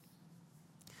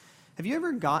Have you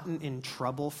ever gotten in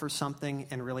trouble for something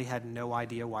and really had no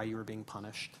idea why you were being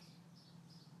punished?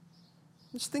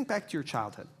 Just think back to your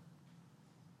childhood.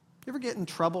 You ever get in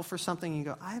trouble for something and you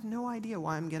go, I have no idea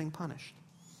why I'm getting punished?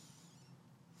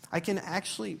 I can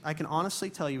honestly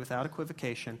tell you without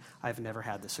equivocation, I've never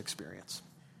had this experience.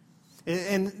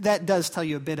 And that does tell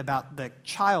you a bit about the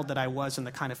child that I was and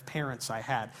the kind of parents I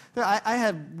had. I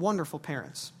had wonderful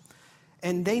parents.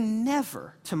 And they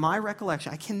never, to my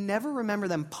recollection, I can never remember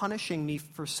them punishing me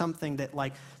for something that,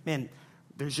 like, man,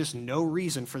 there's just no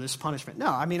reason for this punishment. No,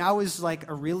 I mean, I was like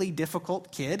a really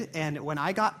difficult kid, and when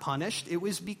I got punished, it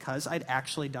was because I'd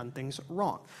actually done things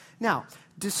wrong. Now,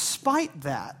 despite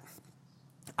that,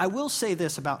 I will say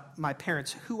this about my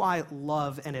parents, who I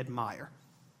love and admire.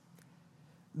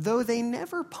 Though they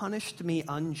never punished me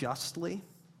unjustly,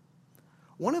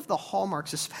 one of the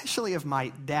hallmarks, especially of my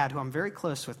dad, who I'm very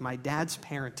close with, my dad's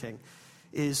parenting,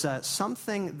 is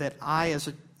something that I,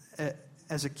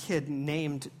 as a kid,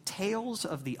 named Tales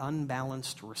of the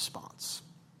Unbalanced Response.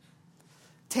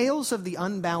 Tales of the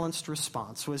Unbalanced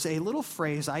Response was a little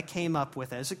phrase I came up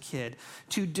with as a kid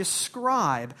to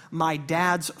describe my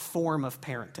dad's form of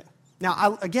parenting.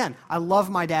 Now, I love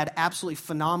my dad, absolutely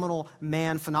phenomenal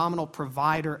man, phenomenal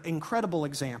provider, incredible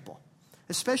example.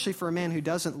 Especially for a man who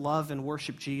doesn't love and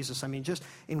worship Jesus. I mean, just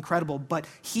incredible. But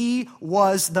he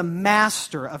was the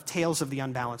master of Tales of the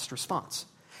Unbalanced Response.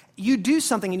 You do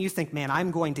something and you think, man,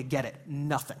 I'm going to get it.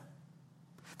 Nothing.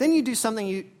 Then you do something,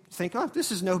 you think, oh,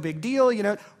 this is no big deal,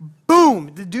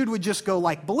 boom, the dude would just go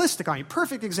like ballistic on you.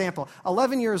 Perfect example,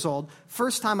 11 years old,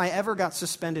 first time I ever got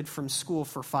suspended from school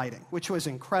for fighting, which was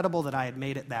incredible that I had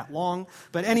made it that long.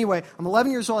 But anyway, I'm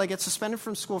 11 years old, I get suspended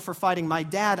from school for fighting. My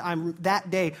dad, I'm that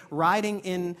day riding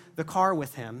in the car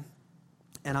with him,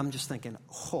 and I'm just thinking,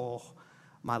 oh,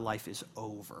 my life is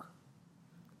over.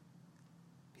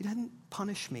 He doesn't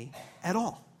punish me at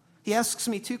all. He asks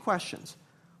me 2 questions.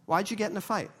 Why'd you get in a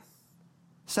fight?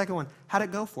 Second one, how'd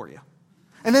it go for you?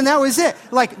 And then that was it.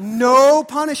 Like, no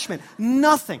punishment,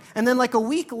 nothing. And then like a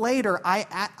week later,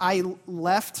 I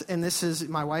left, and this is,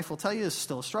 my wife will tell you, this is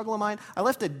still a struggle of mine. I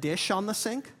left a dish on the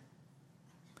sink,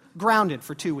 grounded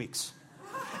for 2 weeks.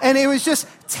 And it was just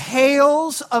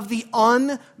tales of the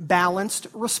unbalanced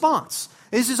response.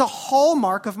 This is a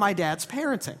hallmark of my dad's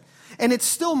parenting. And it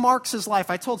still marks his life.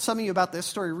 I told some of you about this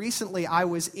story recently. I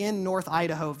was in North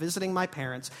Idaho visiting my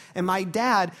parents, and my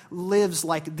dad lives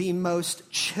like the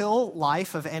most chill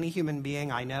life of any human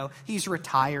being I know. He's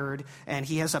retired, and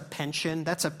he has a pension.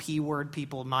 That's a P word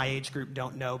people my age group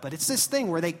don't know, but it's this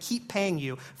thing where they keep paying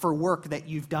you for work that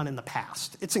you've done in the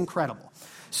past. It's incredible.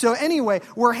 So anyway,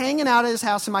 we're hanging out at his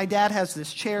house, and my dad has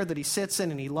this chair that he sits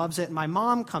in, and he loves it. And my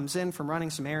mom comes in from running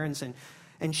some errands,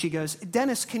 and she goes,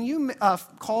 Dennis, can you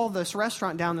call this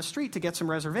restaurant down the street to get some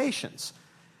reservations?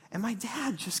 And my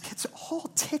dad just gets all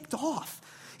ticked off.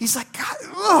 He's like,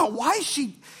 God, why is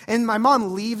she? And my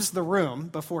mom leaves the room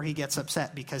before he gets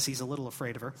upset because he's a little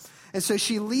afraid of her. And so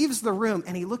she leaves the room,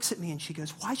 and he looks at me, and she goes,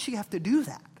 why'd she have to do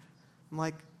that? I'm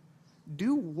like,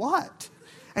 do what?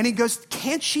 And he goes,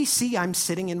 can't she see I'm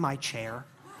sitting in my chair?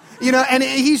 And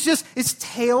it's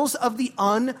tales of the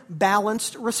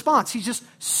unbalanced response. He's just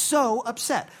so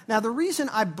upset. Now, the reason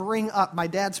I bring up my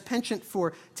dad's penchant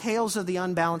for tales of the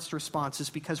unbalanced response is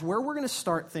because where we're going to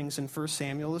start things in 1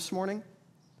 Samuel this morning,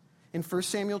 in 1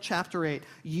 Samuel chapter 8,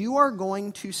 you are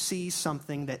going to see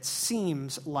something that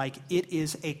seems like it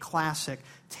is a classic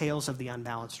tales of the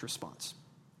unbalanced response.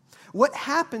 What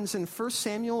happens in 1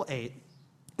 Samuel 8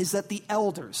 is that the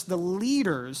elders, the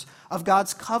leaders of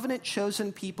God's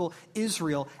covenant-chosen people,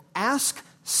 Israel, ask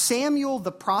Samuel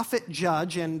the prophet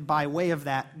judge, and by way of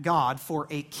that, God, for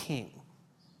a king.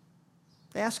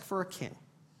 They ask for a king.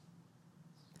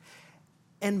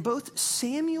 And both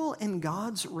Samuel and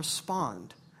God's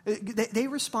respond. They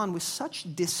respond with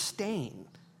such disdain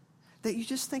that you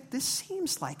just think this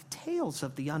seems like tales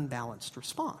of the unbalanced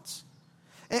response.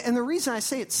 And the reason I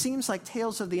say it seems like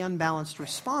tales of the unbalanced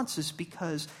response is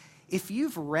because if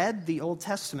you've read the Old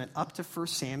Testament up to 1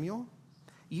 Samuel,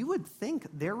 you would think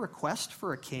their request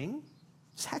for a king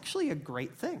is actually a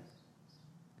great thing.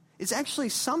 It's actually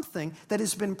something that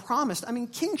has been promised. I mean,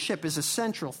 kingship is a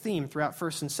central theme throughout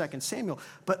 1 and 2 Samuel,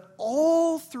 but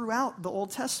all throughout the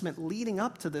Old Testament leading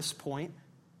up to this point,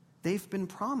 they've been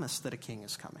promised that a king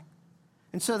is coming.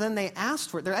 And so then they asked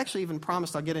for it. They're actually even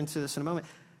promised, I'll get into this in a moment,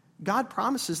 God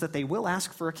promises that they will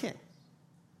ask for a king.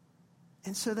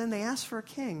 And so then they ask for a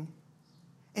king,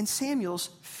 and Samuel's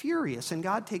furious, and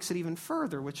God takes it even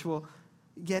further, which we'll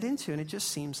get into, and it just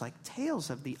seems like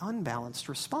tales of the unbalanced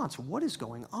response. What is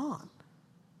going on?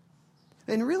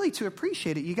 And really, to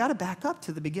appreciate it, you got to back up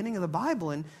to the beginning of the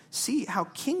Bible and see how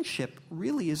kingship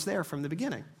really is there from the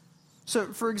beginning.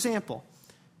 So, for example,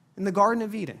 in the Garden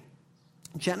of Eden,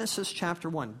 Genesis chapter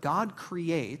 1, God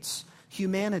creates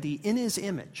humanity in his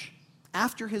image,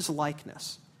 after his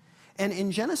likeness. And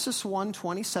in Genesis 1,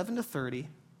 27 to 30,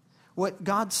 what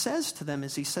God says to them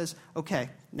is he says, okay,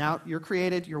 now you're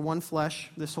created, you're one flesh,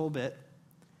 this whole bit.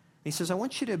 And he says, I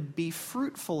want you to be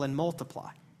fruitful and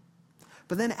multiply.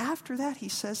 But then after that, he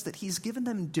says that he's given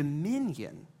them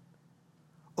dominion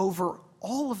over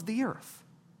all of the earth.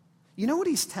 You know what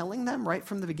he's telling them right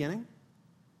from the beginning?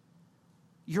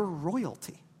 You're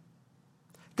royalty.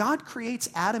 God creates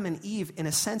Adam and Eve, in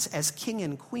a sense, as king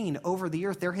and queen over the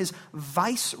earth. They're his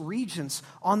vice regents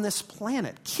on this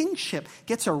planet. Kingship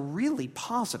gets a really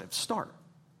positive start.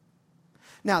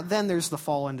 Now, then there's the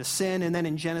fall into sin, and then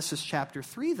in Genesis chapter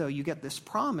 3, though, you get this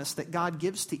promise that God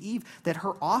gives to Eve that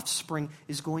her offspring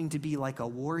is going to be like a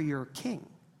warrior king.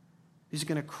 He's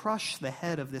going to crush the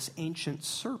head of this ancient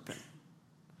serpent.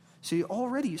 So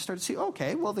you start to see,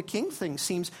 okay, well, the king thing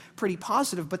seems pretty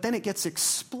positive, but then it gets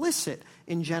explicit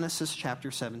in Genesis chapter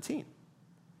 17.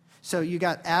 So you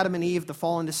got Adam and Eve, the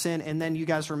fall into sin, and then you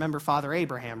guys remember Father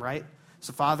Abraham, right? He's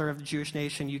the father of the Jewish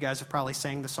nation. You guys have probably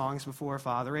sang the songs before.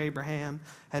 Father Abraham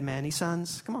had many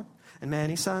sons. Come on. And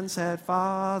many sons had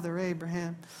Father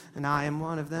Abraham, and I am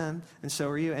one of them, and so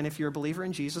are you. And if you're a believer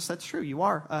in Jesus, that's true. You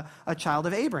are a child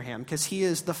of Abraham, because he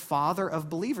is the father of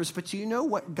believers. But you know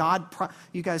what God,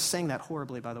 you guys sang that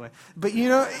horribly, by the way. But you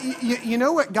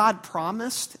know what God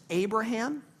promised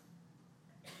Abraham?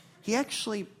 He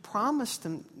actually promised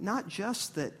him not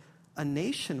just that a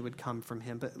nation would come from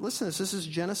him, but listen to this. This is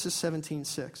Genesis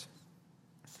 17:6.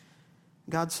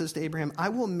 God says to Abraham, I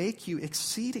will make you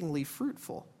exceedingly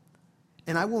fruitful,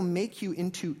 and I will make you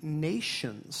into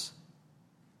nations,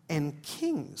 and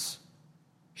kings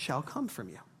shall come from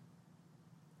you.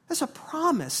 That's a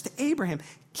promise to Abraham.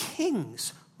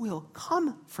 Kings will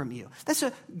come from you.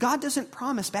 God doesn't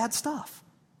promise bad stuff.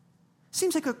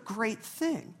 Seems like a great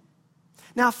thing.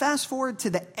 Now, fast forward to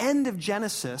the end of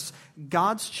Genesis,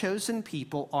 God's chosen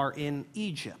people are in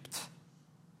Egypt.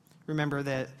 Remember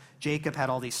that Jacob had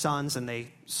all these sons, and they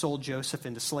sold Joseph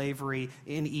into slavery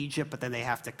in Egypt, but then they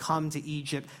have to come to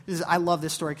Egypt. I love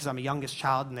this story because I'm a youngest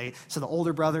child, and so the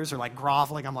older brothers are like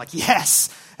groveling. I'm like, yes,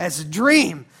 that's a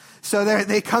dream. So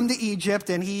they come to Egypt,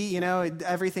 and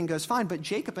everything goes fine. But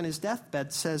Jacob in his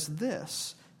deathbed says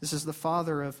this. This is the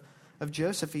father of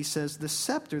Joseph. He says, the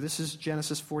scepter, this is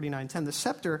Genesis 49:10, the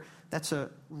scepter, that's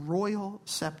a royal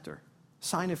scepter,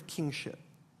 sign of kingship,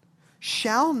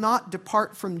 shall not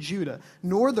depart from Judah,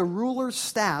 nor the ruler's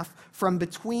staff from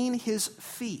between his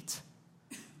feet.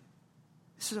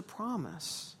 This is a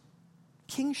promise.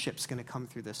 Kingship's going to come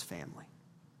through this family.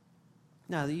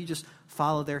 Now, you just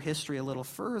follow their history a little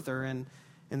further, and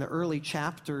in the early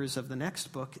chapters of the next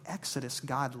book, Exodus,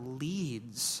 God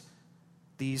leads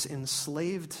these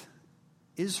enslaved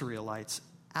Israelites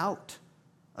out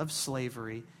of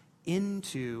slavery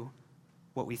into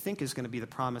what we think is going to be the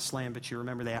promised land, but you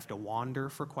remember they have to wander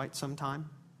for quite some time.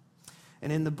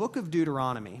 And in the book of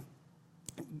Deuteronomy,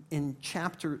 in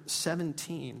chapter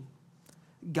 17,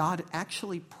 God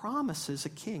actually promises a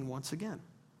king once again.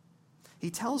 He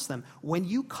tells them, when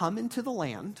you come into the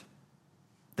land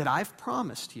that I've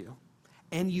promised you,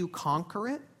 and you conquer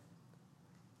it,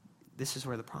 this is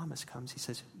where the promise comes. He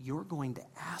says, you're going to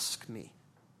ask me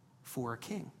for a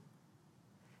king,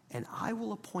 and I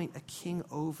will appoint a king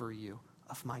over you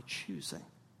of my choosing.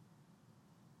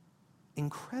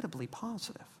 Incredibly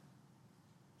positive.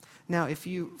 Now, if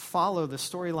you follow the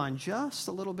storyline just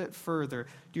a little bit further,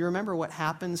 do you remember what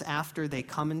happens after they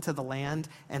come into the land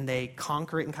and they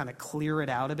conquer it and kind of clear it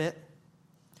out a bit?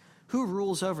 Who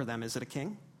rules over them? Is it a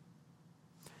king?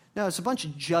 No, it's a bunch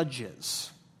of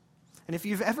judges. And if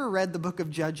you've ever read the book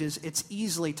of Judges, it's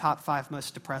easily top 5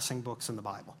 most depressing books in the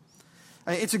Bible.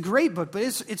 It's a great book, but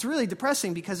it's really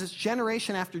depressing because it's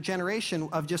generation after generation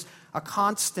of just a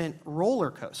constant roller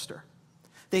coaster.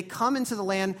 They come into the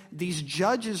land, these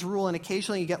judges rule, and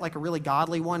occasionally you get like a really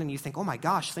godly one, and you think, oh my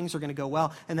gosh, things are going to go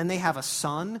well. And then they have a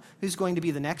son who's going to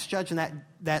be the next judge, and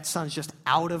that son's just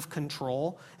out of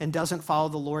control and doesn't follow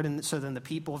the Lord. And so then the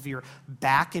people veer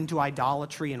back into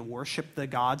idolatry and worship the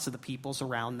gods of the peoples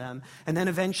around them. And then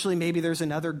eventually maybe there's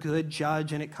another good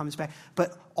judge, and it comes back.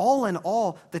 But all in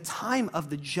all, the time of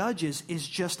the judges is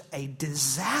just a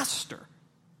disaster.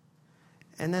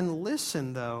 And then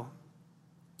listen, though,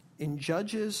 in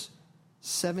Judges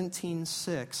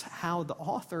 17:6, how the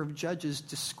author of Judges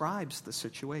describes the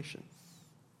situation.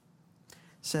 It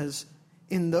says,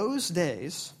 in those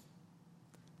days,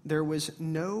 there was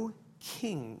no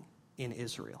king in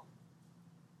Israel.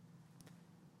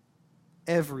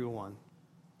 everyone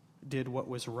did what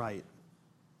was right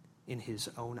in his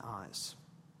own eyes.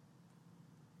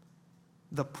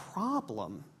 The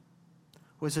problem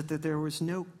was that there was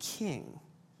no king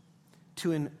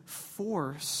to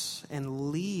enforce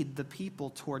and lead the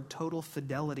people toward total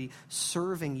fidelity,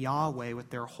 serving Yahweh with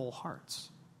their whole hearts.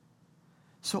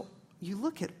 So you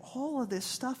look at all of this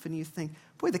stuff and you think,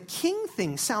 boy, the king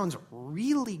thing sounds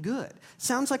really good.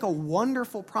 Sounds like a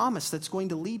wonderful promise that's going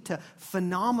to lead to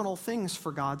phenomenal things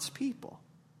for God's people.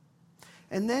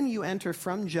 And then you enter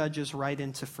from Judges right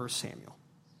into 1 Samuel,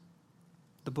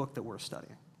 the book that we're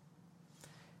studying.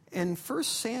 And 1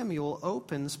 Samuel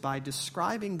opens by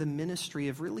describing the ministry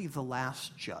of really the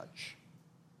last judge,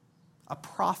 a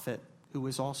prophet who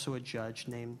was also a judge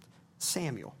named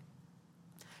Samuel.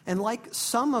 And like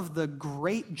some of the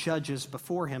great judges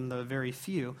before him, the very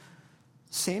few,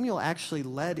 Samuel actually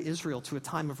led Israel to a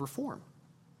time of reform,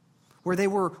 where they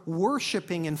were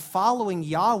worshiping and following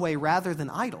Yahweh rather than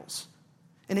idols.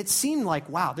 And it seemed like,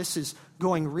 wow, this is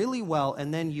going really well.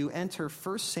 And then you enter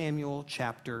 1 Samuel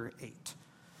chapter 8.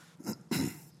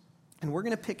 And we're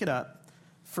going to pick it up,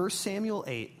 1 Samuel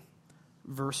 8,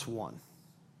 verse 1.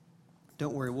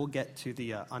 Don't worry, we'll get to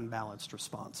the unbalanced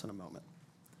response in a moment.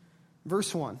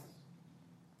 Verse 1.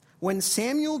 When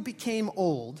Samuel became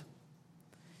old,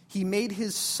 he made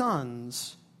his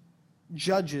sons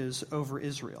judges over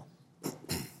Israel.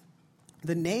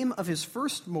 The name of his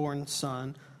firstborn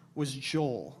son was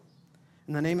Joel,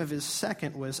 and the name of his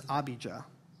second was Abijah.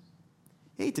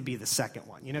 I hate to be the second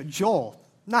one. You know, Joel,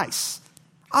 nice.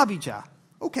 Abijah,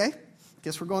 okay.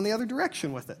 Guess we're going the other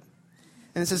direction with it.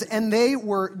 And it says, and they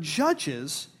were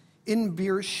judges in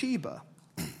Beersheba.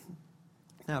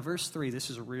 Now, verse 3, this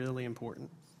is really important.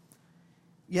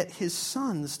 Yet his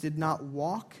sons did not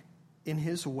walk in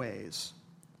his ways,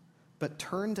 but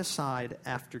turned aside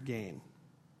after gain.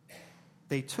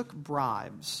 They took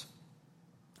bribes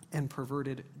and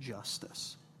perverted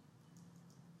justice.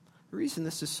 The reason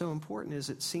this is so important is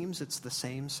it seems it's the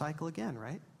same cycle again,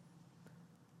 right?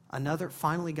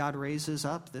 Finally God raises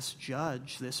up this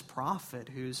judge, this prophet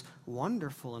who's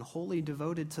wonderful and wholly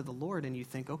devoted to the Lord, and you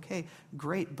think, okay,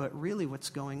 great, but really what's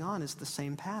going on is the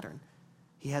same pattern.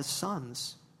 He has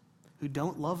sons who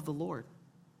don't love the Lord,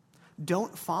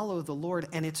 don't follow the Lord,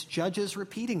 and it's Judges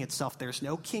repeating itself. There's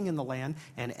no king in the land,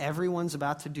 and everyone's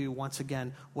about to do, once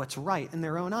again, what's right in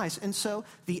their own eyes. And so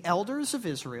the elders of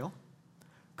Israel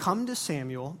come to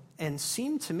Samuel and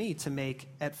seem to me to make,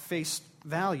 at face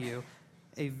value,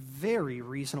 a very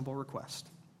reasonable request.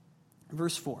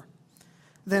 Verse 4.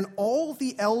 Then all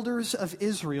the elders of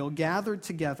Israel gathered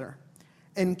together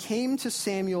and came to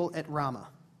Samuel at Ramah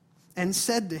and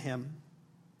said to him,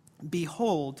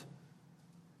 behold,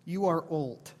 you are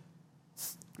old.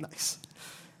 Nice.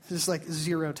 Just like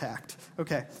zero tact.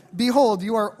 Okay. Behold,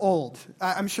 you are old.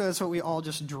 I'm sure that's what we all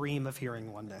just dream of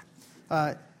hearing one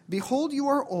day. Behold, you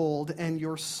are old, and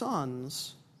your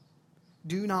sons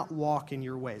do not walk in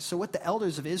your ways. So what the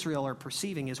elders of Israel are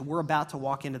perceiving is we're about to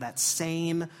walk into that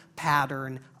same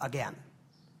pattern again.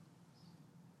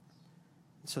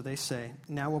 So they say,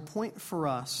 now appoint for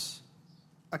us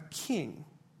a king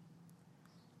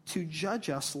to judge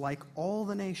us like all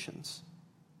the nations.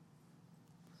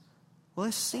 Well,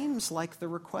 this seems like the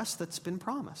request that's been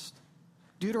promised.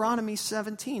 Deuteronomy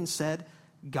 17 said,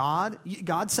 God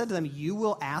said to them, you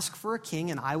will ask for a king,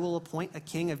 and I will appoint a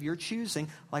king of your choosing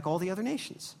like all the other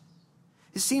nations.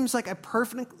 It seems like a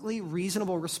perfectly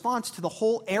reasonable response to the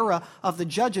whole era of the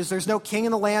judges. There's no king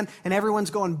in the land, and everyone's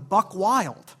going buck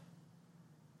wild.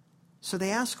 So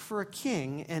they ask for a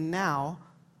king, and now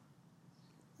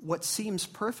what seems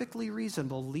perfectly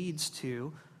reasonable leads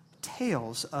to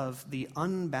tales of the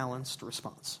unbalanced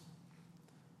response.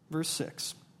 Verse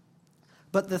 6.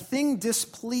 But the thing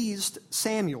displeased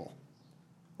Samuel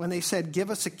when they said,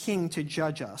 give us a king to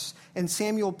judge us. And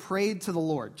Samuel prayed to the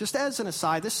Lord. Just as an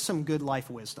aside, this is some good life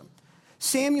wisdom.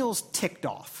 Samuel's ticked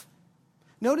off.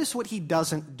 Notice what he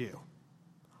doesn't do.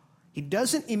 He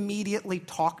doesn't immediately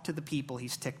talk to the people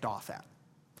he's ticked off at.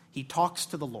 He talks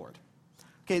to the Lord.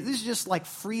 Okay, this is just like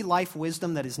free life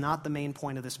wisdom that is not the main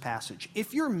point of this passage.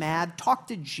 If you're mad, talk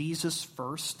to Jesus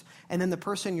first, and then the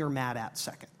person you're mad at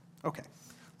second. Okay.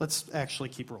 Let's actually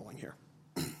keep rolling here.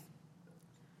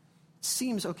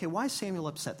 Seems, okay, why is Samuel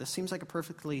upset? This seems like a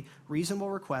perfectly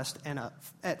reasonable request and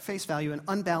at face value, an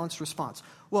unbalanced response.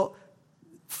 Well,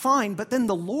 fine, but then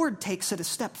the Lord takes it a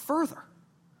step further.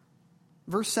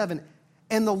 Verse 7,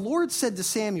 and the Lord said to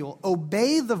Samuel,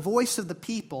 obey the voice of the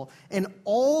people and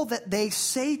all that they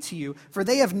say to you, for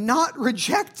they have not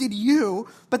rejected you,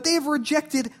 but they have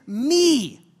rejected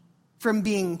me from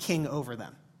being king over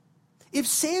them. If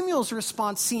Samuel's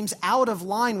response seems out of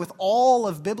line with all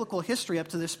of biblical history up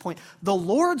to this point, the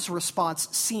Lord's response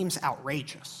seems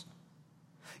outrageous.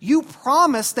 You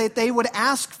promised that they would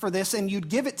ask for this and you'd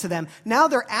give it to them. Now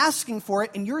they're asking for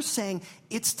it and you're saying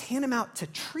it's tantamount to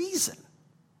treason.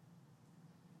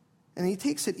 And he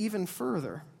takes it even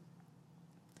further.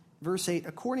 Verse 8,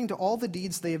 according to all the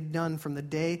deeds they have done from the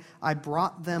day I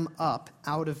brought them up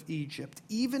out of Egypt,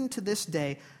 even to this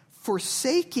day,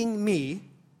 forsaking me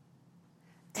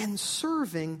and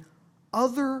serving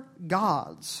other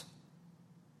gods,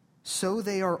 so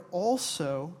they are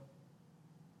also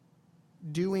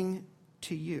doing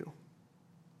to you.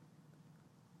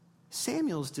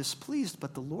 Samuel's displeased,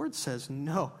 but the Lord says,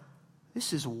 no,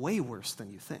 this is way worse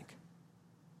than you think.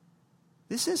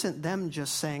 This isn't them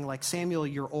just saying, like, Samuel,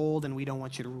 you're old and we don't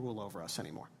want you to rule over us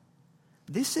anymore.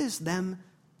 This is them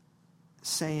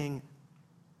saying,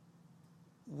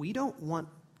 we don't want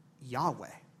Yahweh.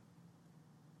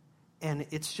 And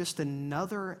it's just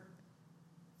another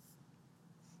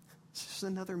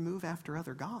move after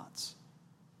other gods.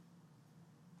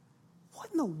 What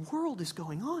in the world is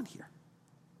going on here?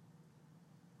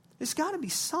 There's got to be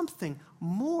something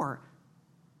more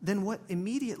than what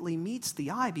immediately meets the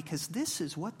eye, because this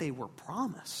is what they were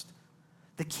promised.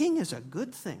 The king is a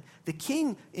good thing. The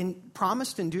king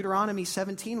promised in Deuteronomy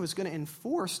 17 was going to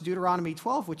enforce Deuteronomy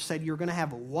 12, which said you're going to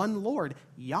have one Lord,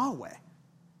 Yahweh.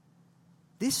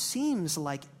 This seems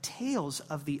like tales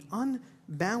of the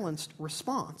unbalanced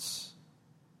response.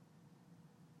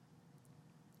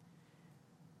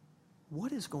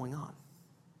 What is going on?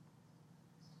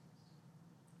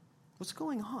 What's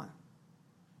going on?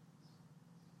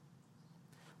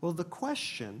 Well, that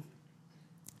question,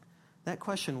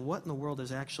 what in the world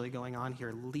is actually going on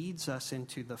here, leads us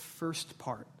into the first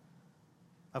part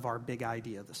of our big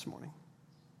idea this morning.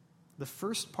 The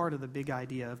first part of the big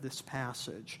idea of this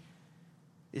passage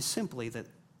is simply that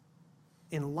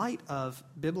in light of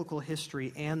biblical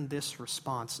history and this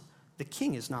response, the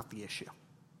king is not the issue.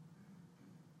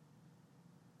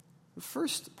 The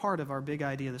first part of our big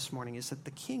idea this morning is that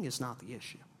the king is not the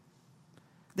issue.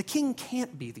 The king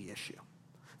can't be the issue.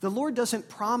 The Lord doesn't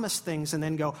promise things and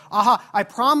then go, aha, I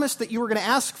promised that you were going to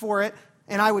ask for it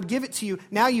and I would give it to you.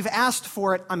 Now you've asked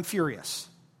for it, I'm furious.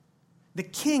 The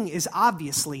king is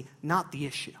obviously not the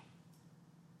issue.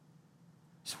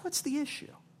 So what's the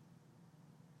issue?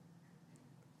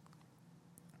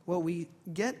 Well, we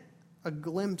get a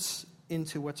glimpse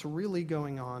into what's really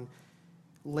going on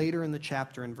later in the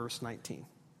chapter in verse 19.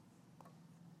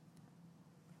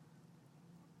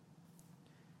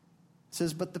 It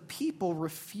says, but the people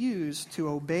refused to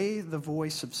obey the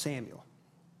voice of Samuel.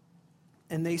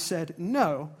 And they said,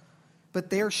 no, but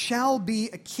there shall be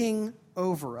a king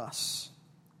over us,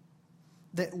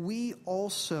 that we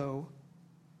also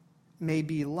may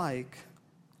be like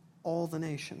all the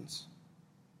nations,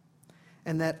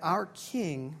 and that our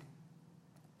king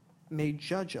may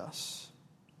judge us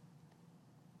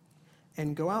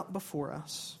and go out before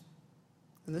us.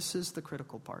 And this is the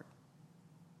critical part.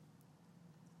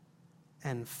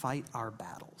 And fight our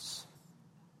battles.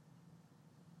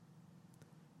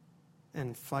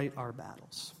 And fight our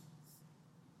battles.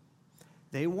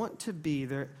 They want to be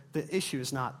there. The issue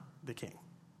is not the king.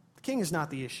 The king is not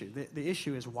the issue. The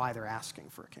issue is why they're asking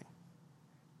for a king.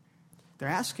 They're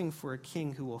asking for a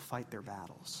king who will fight their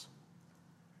battles.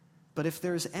 But if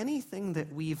there's anything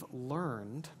that we've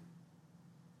learned,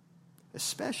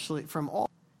 especially from all,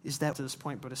 is that to this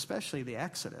point, but especially the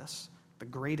Exodus, the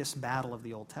greatest battle of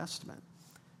the Old Testament,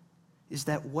 is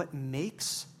that what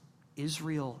makes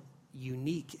Israel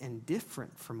unique and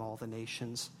different from all the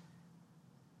nations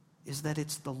is that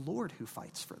it's the Lord who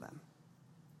fights for them.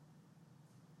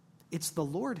 It's the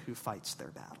Lord who fights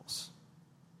their battles.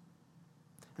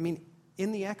 I mean,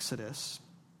 in the Exodus,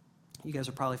 you guys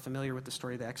are probably familiar with the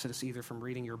story of the Exodus either from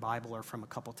reading your Bible or from a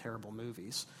couple terrible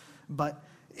movies. But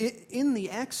in the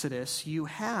Exodus, you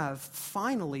have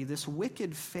finally this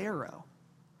wicked Pharaoh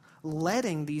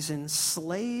letting these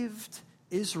enslaved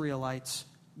Israelites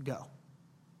go.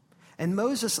 And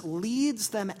Moses leads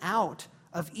them out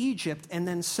of Egypt, and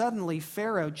then suddenly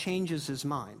Pharaoh changes his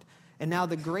mind. And now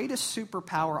the greatest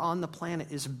superpower on the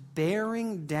planet is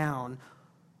bearing down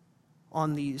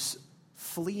on these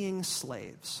fleeing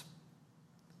slaves.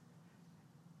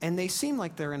 And they seem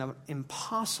like they're in an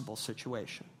impossible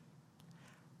situation.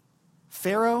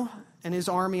 Pharaoh and his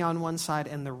army on one side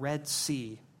and the Red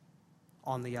Sea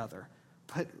on the other.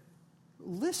 But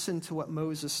listen to what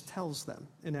Moses tells them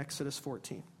in Exodus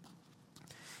 14.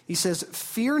 He says,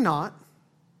 fear not,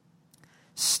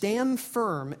 stand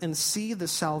firm and see the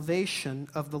salvation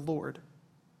of the Lord,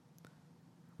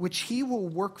 which he will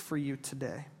work for you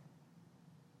today.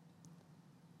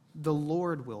 the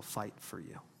Lord will fight for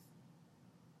you.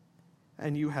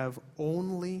 And you have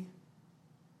only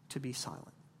to be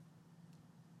silent.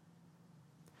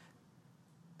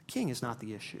 The king is not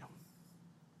the issue.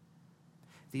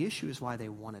 The issue is why they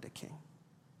wanted a king.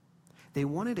 They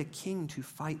wanted a king to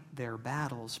fight their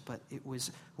battles, but it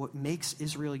was what makes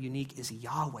Israel unique is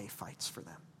Yahweh fights for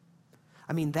them.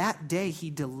 I mean, that day he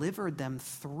delivered them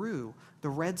through the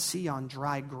Red Sea on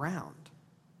dry ground.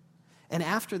 And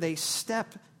after they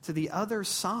step to the other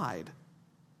side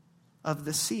of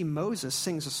the sea, Moses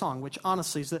sings a song, which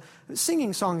honestly is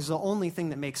singing songs is the only thing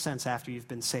that makes sense after you've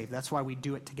been saved. That's why we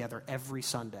do it together every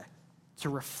Sunday, to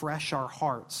refresh our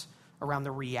hearts around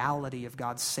the reality of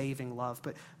God's saving love.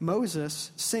 But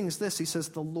Moses sings this. He says,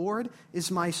 "The Lord is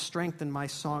my strength and my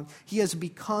song. He has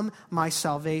become my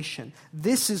salvation.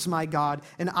 This is my God,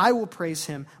 and I will praise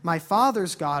him. My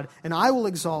father's God, and I will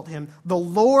exalt him. The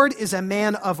Lord is a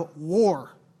man of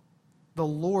war. The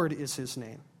Lord is his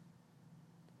name.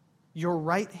 Your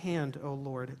right hand, O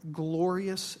Lord,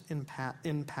 glorious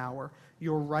in power.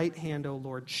 Your right hand, O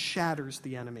Lord, shatters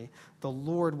the enemy. The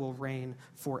Lord will reign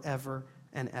forever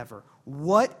and ever."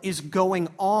 What is going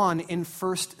on in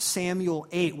 1 Samuel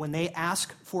 8 when they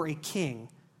ask for a king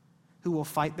who will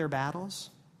fight their battles?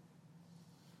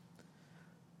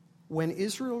 When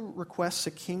Israel requests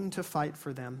a king to fight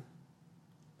for them,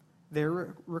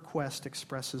 their request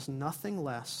expresses nothing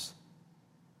less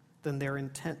than their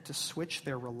intent to switch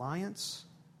their reliance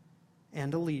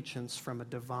and allegiance from a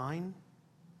divine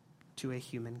to a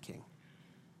human king.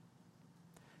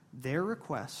 Their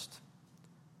request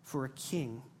for a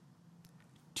king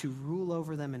to rule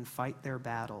over them and fight their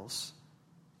battles,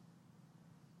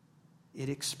 it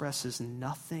expresses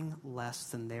nothing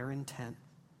less than their intent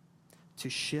to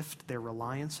shift their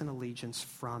reliance and allegiance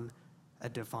from a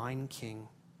divine king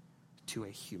to a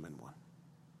human one.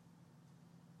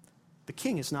 The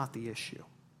king is not the issue.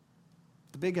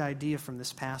 The big idea from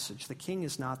this passage, the king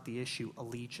is not the issue,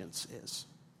 allegiance is.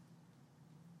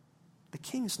 The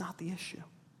king is not the issue.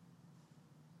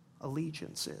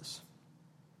 Allegiance is.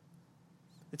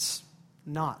 It's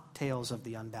not Tales of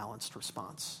the Unbalanced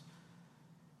Response.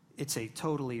 It's a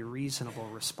totally reasonable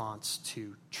response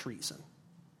to treason.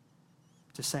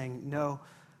 To saying, no,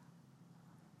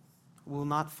 we'll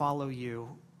not follow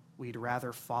you. We'd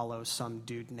rather follow some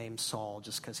dude named Saul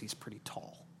just because he's pretty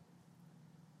tall.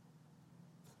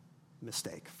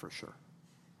 Mistake, for sure.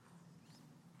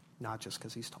 Not just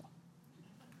because he's tall.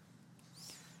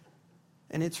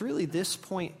 And it's really this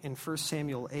point in 1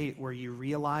 Samuel 8 where you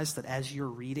realize that as you're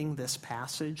reading this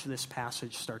passage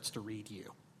starts to read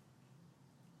you.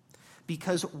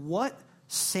 Because what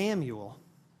Samuel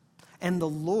and the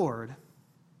Lord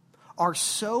are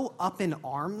so up in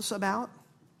arms about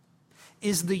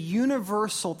is the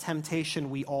universal temptation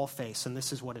we all face, and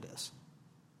this is what it is.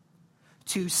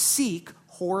 To seek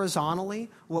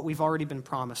horizontally what we've already been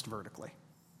promised vertically.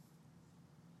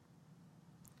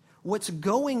 What's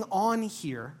going on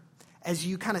here as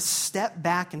you kind of step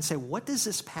back and say, what does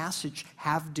this passage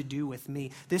have to do with me?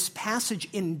 This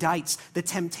passage indicts the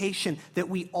temptation that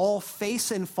we all face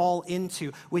and fall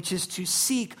into, which is to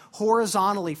seek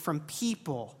horizontally from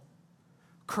people,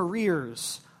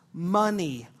 careers,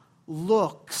 money,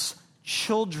 looks,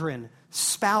 children,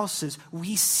 spouses.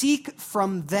 We seek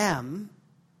from them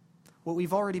what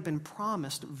we've already been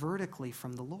promised vertically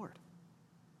from the Lord.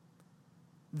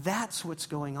 That's what's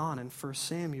going on in 1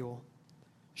 Samuel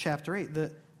chapter 8.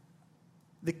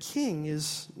 The king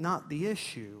is not the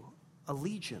issue.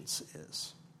 Allegiance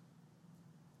is.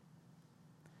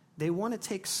 They want to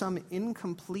take some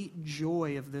incomplete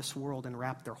joy of this world and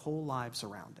wrap their whole lives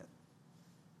around it.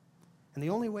 And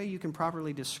the only way you can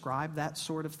properly describe that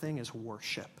sort of thing is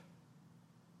worship.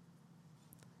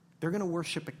 They're going to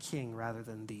worship a king rather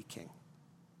than the king.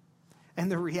 And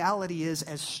the reality is,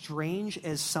 as strange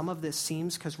as some of this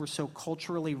seems because we're so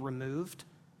culturally removed,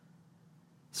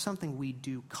 something we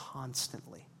do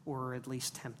constantly, or are at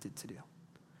least tempted to do.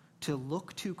 To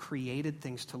look to created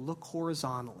things, to look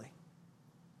horizontally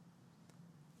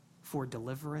for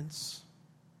deliverance,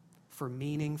 for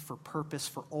meaning, for purpose,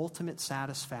 for ultimate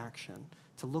satisfaction,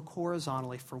 to look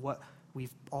horizontally for what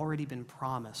we've already been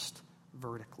promised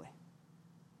vertically.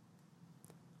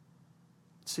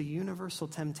 It's a universal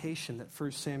temptation that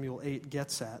 1 Samuel 8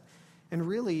 gets at. And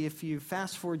really, if you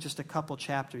fast forward just a couple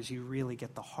chapters, you really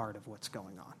get the heart of what's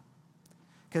going on.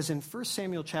 Because in 1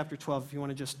 Samuel chapter 12, if you want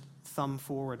to just thumb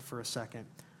forward for a second,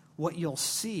 what you'll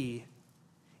see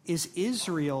is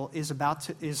Israel is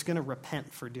going to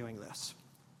repent for doing this.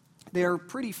 They're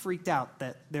pretty freaked out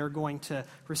that they're going to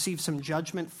receive some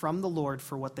judgment from the Lord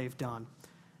for what they've done.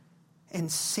 And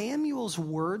Samuel's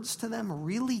words to them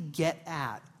really get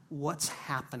at what's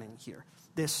happening here.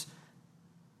 This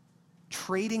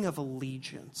trading of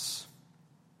allegiance.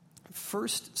 1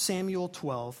 Samuel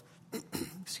 12,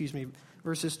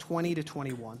 verses 20 to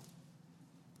 21.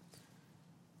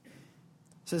 It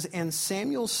says, "And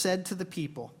Samuel said to the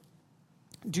people,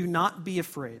 'Do not be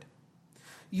afraid.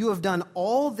 You have done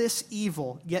all this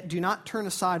evil, yet do not turn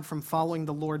aside from following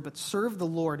the Lord, but serve the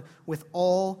Lord with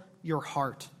all your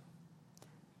heart.'"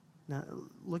 Now,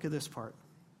 look at this part.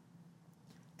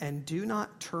 "And do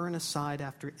not turn aside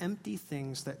after empty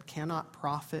things that cannot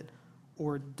profit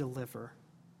or deliver,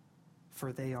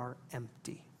 for they are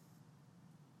empty."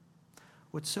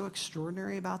 What's so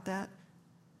extraordinary about that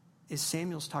is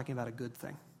Samuel's talking about a good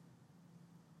thing.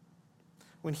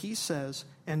 When he says,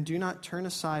 "And do not turn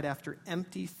aside after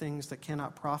empty things that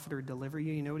cannot profit or deliver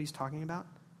you," you know what he's talking about?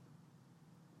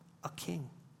 A king.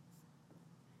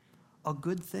 A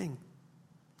good thing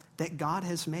that God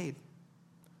has made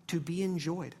to be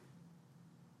enjoyed.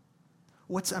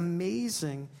 What's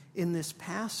amazing in this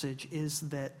passage is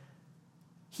that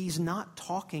he's not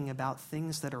talking about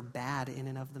things that are bad in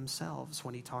and of themselves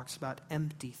when he talks about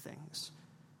empty things,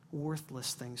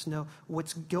 worthless things. No,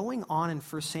 what's going on in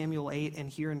 1 Samuel 8 and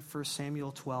here in 1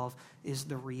 Samuel 12 is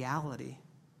the reality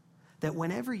that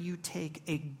whenever you take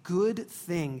a good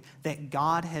thing that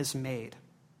God has made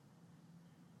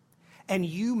and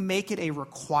you make it a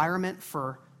requirement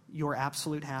for your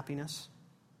absolute happiness,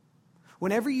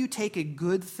 whenever you take a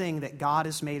good thing that God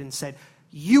has made and said,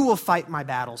 "You will fight my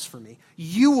battles for me.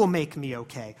 You will make me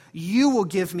okay. You will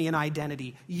give me an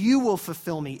identity. You will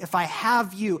fulfill me. If I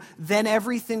have you, then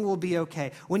everything will be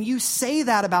okay." When you say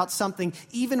that about something,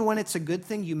 even when it's a good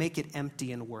thing, you make it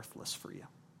empty and worthless for you.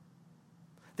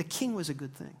 The king was a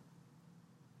good thing.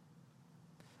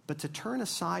 But to turn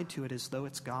aside to it as though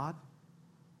it's God,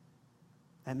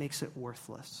 that makes it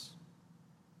worthless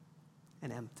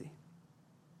and empty.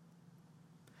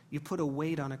 You put a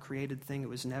weight on a created thing it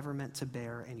was never meant to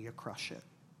bear, and you crush it.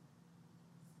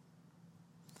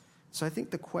 So I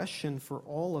think the question for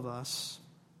all of us,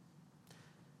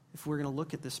 if we're going to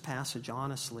look at this passage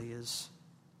honestly, is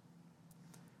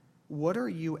what are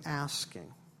you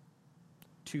asking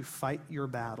to fight your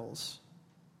battles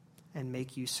and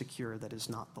make you secure that is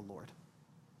not the Lord?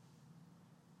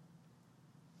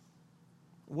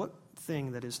 What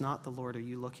thing that is not the Lord are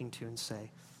you looking to and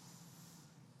say,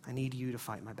 "I need you to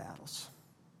fight my battles.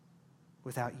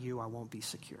 Without you, I won't be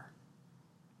secure"?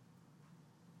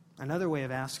 Another way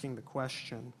of asking the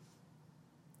question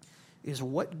is,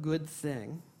 what good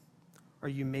thing are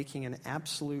you making an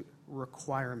absolute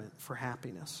requirement for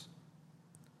happiness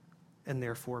and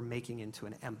therefore making into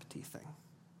an empty thing?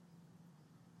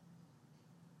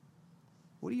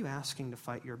 What are you asking to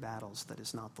fight your battles that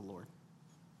is not the Lord?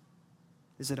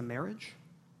 Is it a marriage?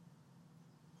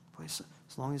 Boy, as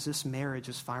long as this marriage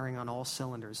is firing on all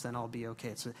cylinders, then I'll be okay.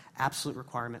 It's an absolute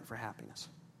requirement for happiness.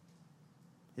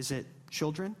 Is it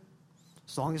children?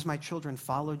 As long as my children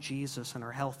follow Jesus and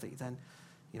are healthy, then,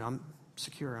 I'm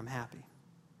secure, I'm happy.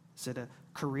 Is it a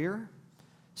career?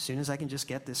 As soon as I can just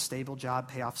get this stable job,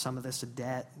 pay off some of this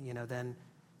debt, then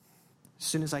as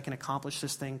soon as I can accomplish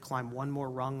this thing, climb one more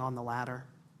rung on the ladder.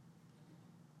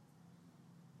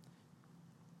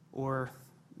 Or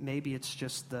maybe it's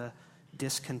just the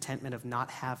discontentment of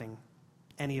not having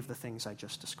any of the things I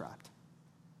just described.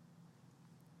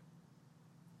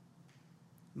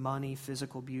 Money,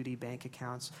 physical beauty, bank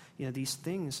accounts, these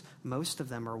things, most of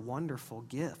them are wonderful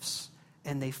gifts,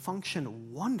 and they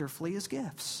function wonderfully as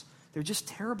gifts. They're just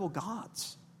terrible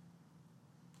gods.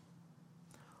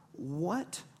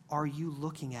 What are you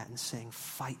looking at and saying,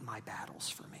 "Fight my battles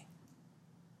for me.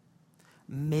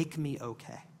 Make me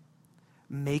okay.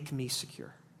 Make me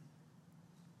secure"?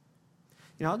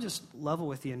 I'll just level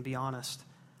with you and be honest.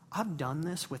 I've done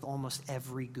this with almost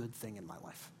every good thing in my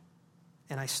life,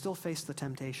 and I still face the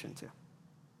temptation to.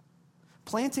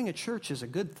 Planting a church is a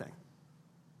good thing,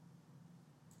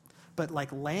 but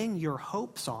laying your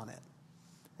hopes on it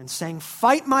and saying,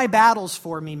 "Fight my battles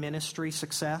for me, ministry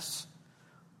success,"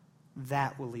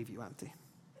 that will leave you empty.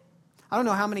 I don't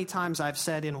know how many times I've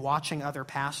said in watching other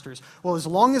pastors, well, as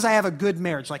long as I have a good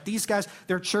marriage, like these guys,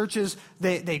 their churches,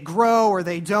 they grow or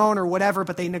they don't or whatever,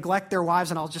 but they neglect their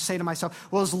wives, and I'll just say to myself,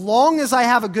 well, as long as I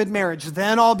have a good marriage,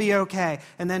 then I'll be okay.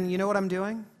 And then you know what I'm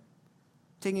doing?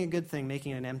 Taking a good thing,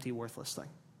 making it an empty, worthless thing.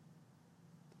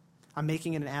 I'm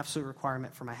making it an absolute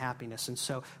requirement for my happiness. And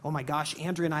so, oh my gosh,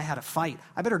 Andrea and I had a fight.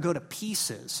 I better go to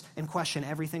pieces and question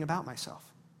everything about myself.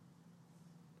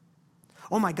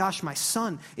 Oh my gosh, my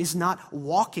son is not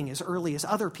walking as early as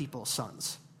other people's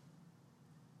sons.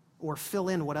 Or fill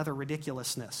in what other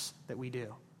ridiculousness that we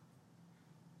do.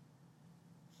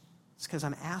 It's because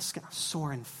I'm asking,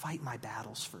 Soren, fight my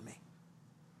battles for me.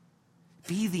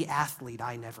 Be the athlete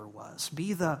I never was.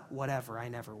 Be the whatever I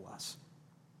never was.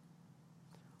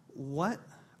 What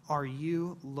are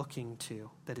you looking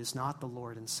to that is not the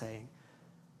Lord and saying,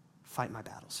 fight my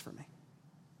battles for me?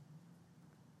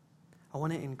 I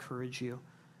want to encourage you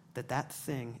that that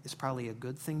thing is probably a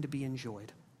good thing to be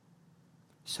enjoyed.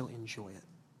 So enjoy it.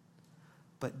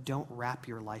 But don't wrap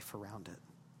your life around it.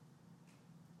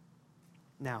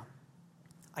 Now,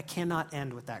 I cannot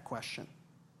end with that question.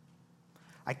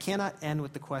 I cannot end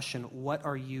with the question, what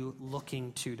are you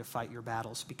looking to fight your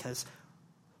battles? Because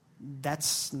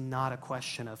that's not a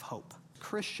question of hope.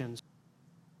 Christians,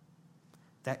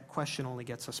 that question only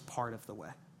gets us part of the way.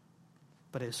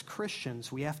 But as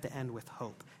Christians, we have to end with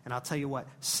hope. And I'll tell you what,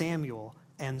 Samuel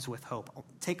ends with hope.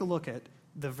 Take a look at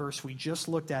the verse we just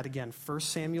looked at again, 1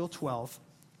 Samuel 12,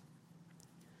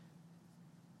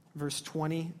 verse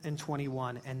 20 and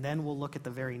 21, and then we'll look at the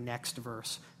very next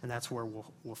verse, and that's where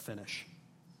we'll finish.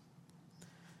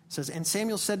 It says, and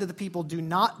Samuel said to the people, do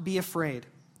not be afraid.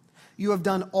 You have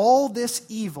done all this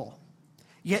evil,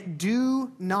 yet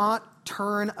do not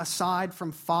turn aside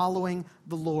from following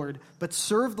the Lord, but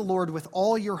serve the Lord with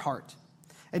all your heart.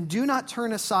 And do not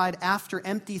turn aside after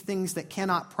empty things that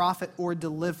cannot profit or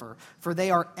deliver, for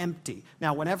they are empty.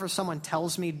 Now, whenever someone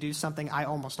tells me to do something, I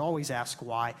almost always ask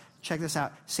why. Check this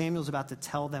out. Samuel's about to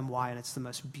tell them why, and it's the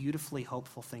most beautifully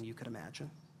hopeful thing you could imagine.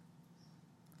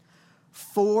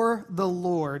 For the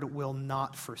Lord will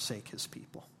not forsake his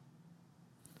people.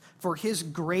 For his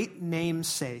great name's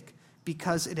sake,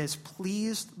 because it has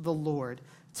pleased the Lord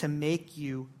to make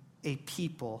you a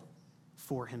people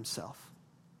for himself.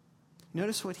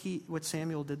 Notice what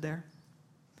Samuel did there?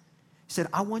 He said,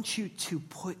 I want you to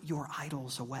put your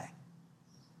idols away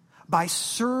by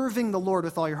serving the Lord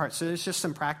with all your heart. So there's just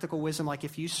some practical wisdom, like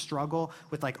if you struggle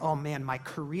with like, oh man, my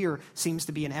career seems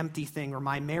to be an empty thing, or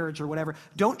my marriage or whatever,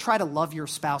 don't try to love your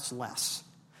spouse less.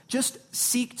 Just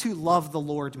seek to love the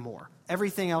Lord more.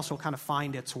 Everything else will kind of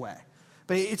find its way.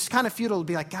 But it's kind of futile to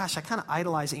be like, gosh, I kind of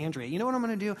idolize Andrea. You know what I'm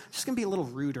going to do? I'm just going to be a little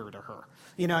ruder to her.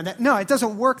 No, it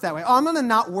doesn't work that way. Oh, I'm going to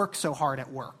not work so hard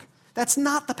at work. That's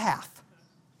not the path.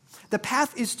 The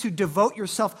path is to devote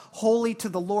yourself wholly to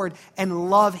the Lord and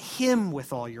love him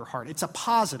with all your heart. It's a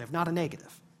positive, not a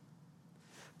negative.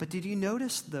 But did you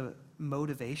notice the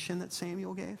motivation that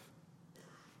Samuel gave?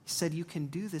 He said, you can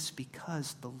do this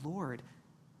because the Lord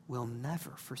will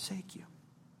never forsake you.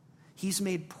 He's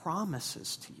made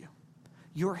promises to you.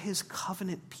 You're his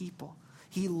covenant people.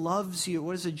 He loves you.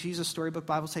 What does the Jesus Storybook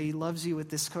Bible say? He loves you with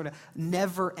this kind of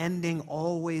never-ending,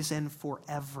 always and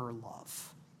forever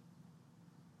love.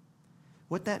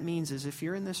 What that means is if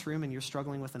you're in this room and you're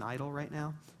struggling with an idol right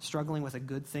now, struggling with a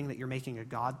good thing that you're making a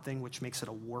God thing, which makes it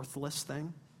a worthless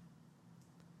thing,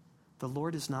 the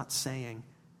Lord is not saying,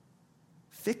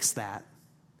 fix that,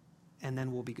 and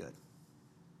then we'll be good.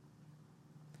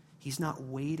 He's not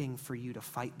waiting for you to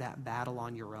fight that battle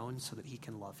on your own so that he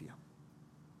can love you.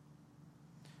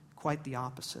 Quite the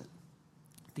opposite.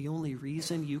 The only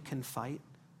reason you can fight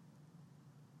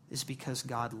is because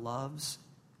God loves,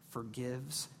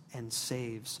 forgives, and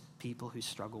saves people who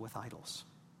struggle with idols.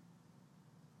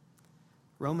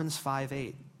 Romans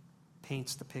 5:8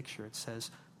 paints the picture. It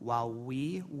says, while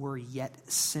we were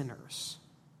yet sinners,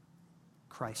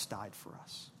 Christ died for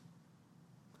us.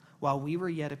 While we were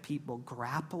yet a people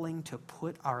grappling to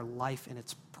put our life in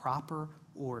its proper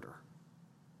order,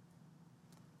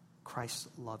 Christ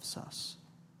loves us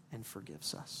and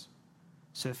forgives us.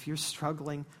 So if you're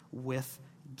struggling with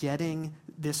getting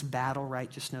this battle right,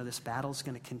 just know this battle is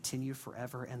going to continue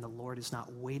forever, and the Lord is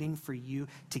not waiting for you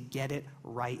to get it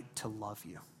right to love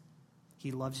you.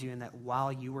 He loves you in that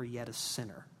while you were yet a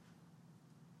sinner,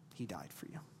 he died for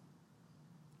you.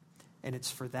 And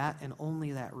it's for that and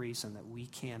only that reason that we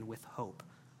can, with hope,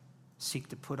 seek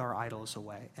to put our idols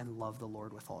away and love the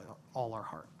Lord with all our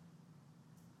heart.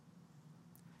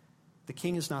 The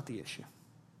king is not the issue.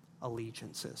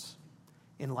 Allegiance is.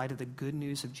 In light of the good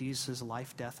news of Jesus'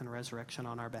 life, death, and resurrection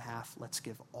on our behalf, let's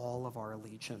give all of our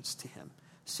allegiance to him,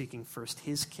 seeking first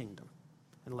his kingdom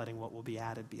and letting what will be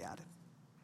added be added.